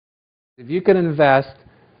If you can invest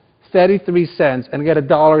 33 cents and get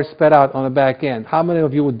 $1 spread out on the back end, how many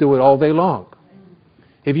of you would do it all day long?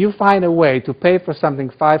 If you find a way to pay for something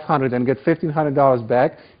 $500 and get $1,500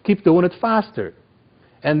 back, keep doing it faster.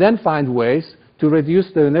 And then find ways to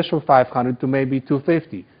reduce the initial $500 to maybe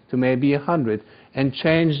 $250, to maybe $100, and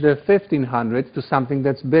change the $1,500 to something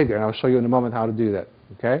that's bigger. And I'll show you in a moment how to do that,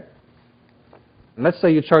 okay? And let's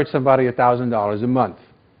say you charge somebody $1,000 a month,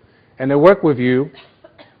 and they work with you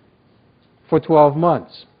for 12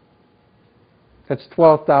 months. That's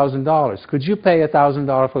 $12,000. Could you pay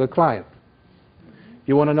 $1,000 for the client?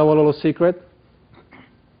 You want to know a little secret?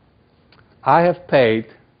 I have paid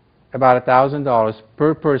about $1,000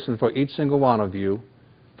 per person for each single one of you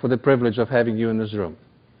for the privilege of having you in this room,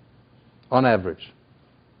 on average.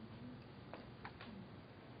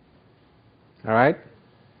 All right?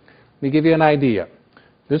 Let me give you an idea.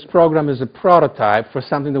 This program is a prototype for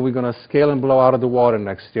something that we're going to scale and blow out of the water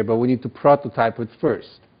next year, but we need to prototype it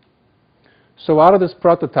first. So out of this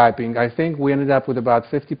prototyping, I think we ended up with about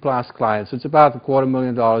 50-plus clients. It's about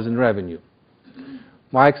 $250,000 in revenue.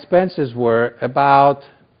 My expenses were about,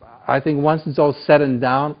 I think once it's all said and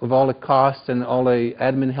done, with all the costs and all the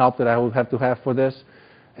admin help that I would have to have for this,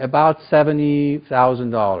 about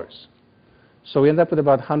 $70,000. So we end up with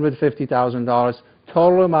about $150,000.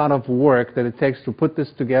 Total amount of work that it takes to put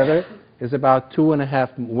this together is about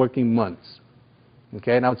 2.5 working months.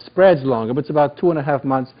 Okay, now it spreads longer, but it's about 2.5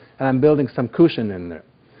 months, and I'm building some cushion in there.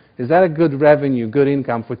 Is that a good revenue, good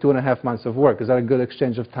income for 2.5 months of work? Is that a good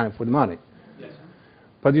exchange of time for the money? Yes.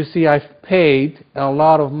 But you see, I've paid a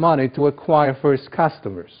lot of money to acquire first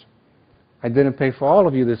customers. I didn't pay for all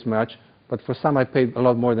of you this much, but for some I paid a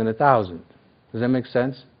lot more than $1,000. Does that make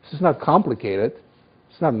sense? This is not complicated.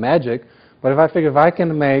 It's not magic. But if I figure if I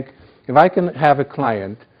can have a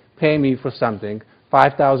client pay me for something,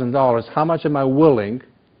 $5,000, how much am I willing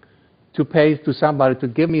to pay to somebody to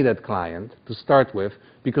give me that client to start with,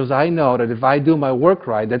 because I know that if I do my work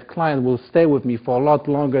right, that client will stay with me for a lot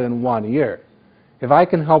longer than 1 year. If I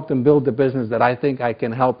can help them build the business that I think I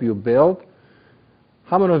can help you build,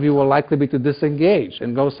 how many of you will likely be to disengage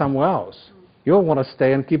and go somewhere else? You'll want to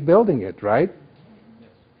stay and keep building it, right?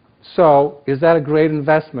 So is that a great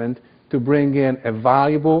investment to bring in a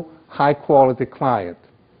valuable, high-quality client?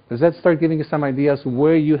 Does that start giving you some ideas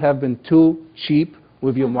where you have been too cheap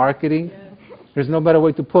with your marketing? There's no better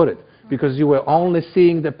way to put it, because you were only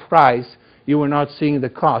seeing the price, you were not seeing the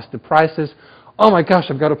cost. The price is, oh my gosh,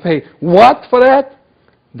 I've got to pay what for that?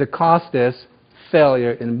 The cost is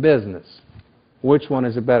failure in business. Which one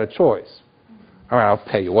is a better choice? All right, I'll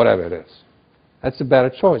pay you, whatever it is. That's a better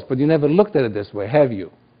choice, but you never looked at it this way, have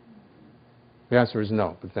you? The answer is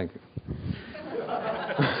no, but thank you.